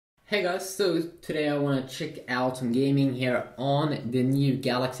Hey guys, so today I want to check out some gaming here on the new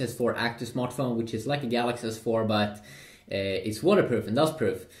Galaxy S4 Active smartphone, which is like a Galaxy S4 but it's waterproof and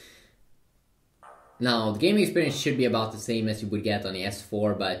dustproof. Now, the gaming experience should be about the same as you would get on the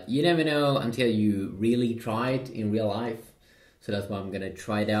S4, but you never know until you really try it in real life. So that's why I'm gonna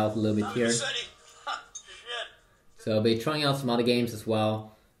try it out a little bit here. So I'll be trying out some other games as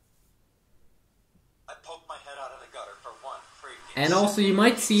well. And also you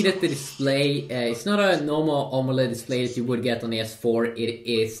might see that the display, it's not a normal AMOLED display that you would get on the S4, it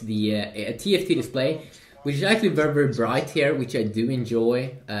is the a TFT display, which is actually very, very bright here, which I do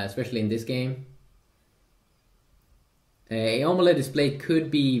enjoy, especially in this game. A AMOLED display could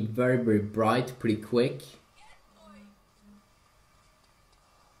be very, very bright pretty quick.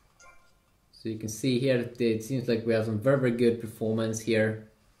 So you can see here that it seems like we have some very, very good performance here.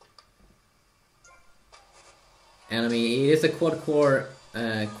 And I mean, it is a quad-core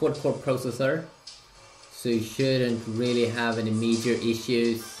processor, so you shouldn't really have any major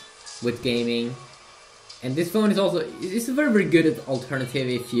issues with gaming. And this phone is also, it's a very, very good alternative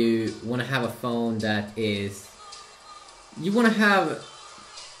if you want to have a phone that is, you want to have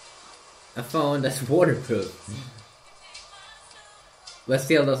a phone that's waterproof, but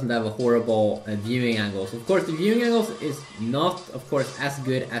still doesn't have a horrible viewing angles. Of course, the viewing angles is not, of course, as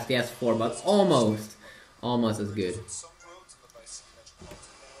good as the S4, but almost as good.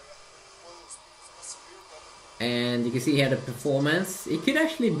 And you can see here the performance. It could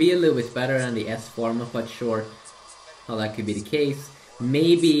actually be a little bit better than the S4. I'm not quite sure how that could be the case.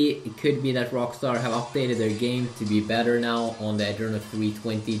 Maybe it could be that Rockstar have updated their game to be better now on the Adreno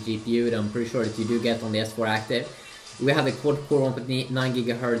 320 GPU that I'm pretty sure that you do get on the S4 Active. We have the quad-core 1.9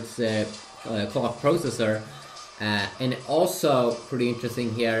 GHz clock processor. And also pretty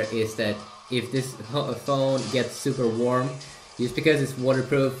interesting here is that if this phone gets super warm, just because it's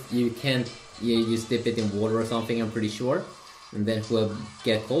waterproof, you just dip it in water or something, I'm pretty sure, and then it will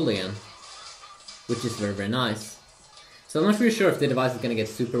get cold again, which is very, very nice. So I'm not really sure if the device is gonna get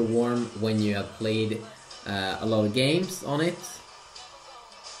super warm when you have played a lot of games on it.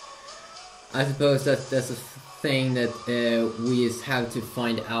 I suppose that that's a thing that we just have to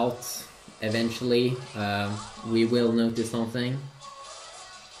find out eventually. We will notice something.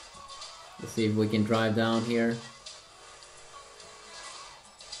 Let's see if we can drive down here.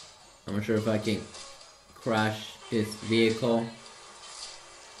 I'm not sure if I can crash this vehicle.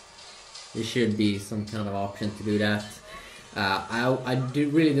 There should be some kind of option to do that. I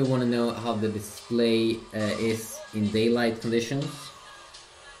really do want to know how the display is in daylight conditions.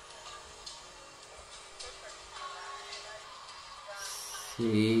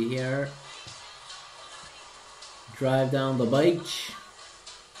 See here. Drive down the beach.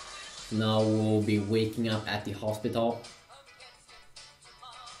 Now we'll be waking up at the hospital.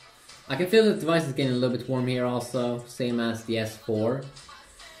 I can feel the device is getting a little bit warm here also, same as the S4.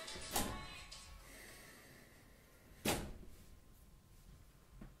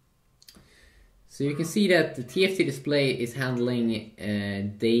 So you can see that the TFT display is handling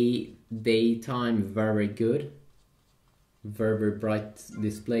daytime very good. Very, very bright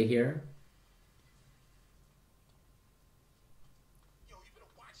display here.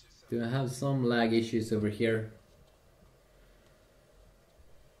 Do I have some lag issues over here?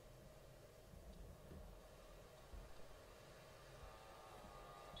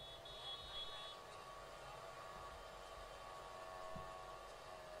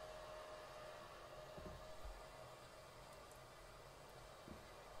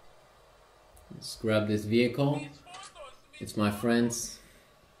 Let's grab this vehicle. It's my friend's.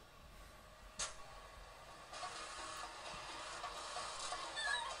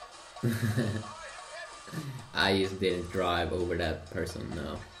 I just didn't drive over that person,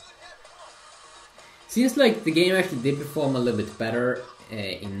 no. Seems like the game actually did perform a little bit better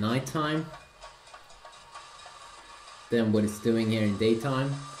in nighttime than what it's doing here in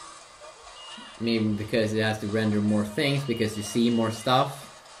daytime. Maybe because it has to render more things, because you see more stuff.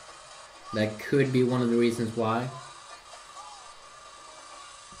 That could be one of the reasons why.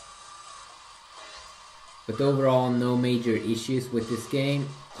 But overall, no major issues with this game.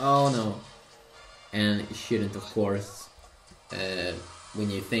 Oh no. And it shouldn't, of course, when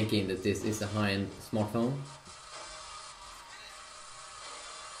you're thinking that this is a high-end smartphone.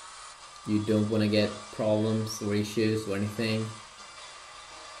 You don't want to get problems or issues or anything.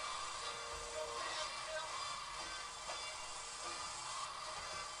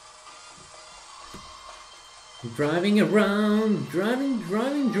 Driving around, driving.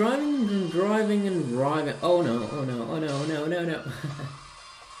 Oh no, oh no.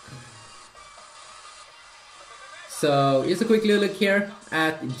 So just a quick little look here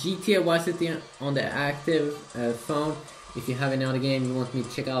at GTA Vice City on the active phone. If you have any other game you want me to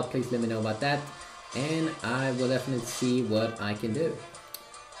check out, please let me know about that. And I will definitely see what I can do.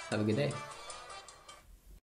 Have a good day.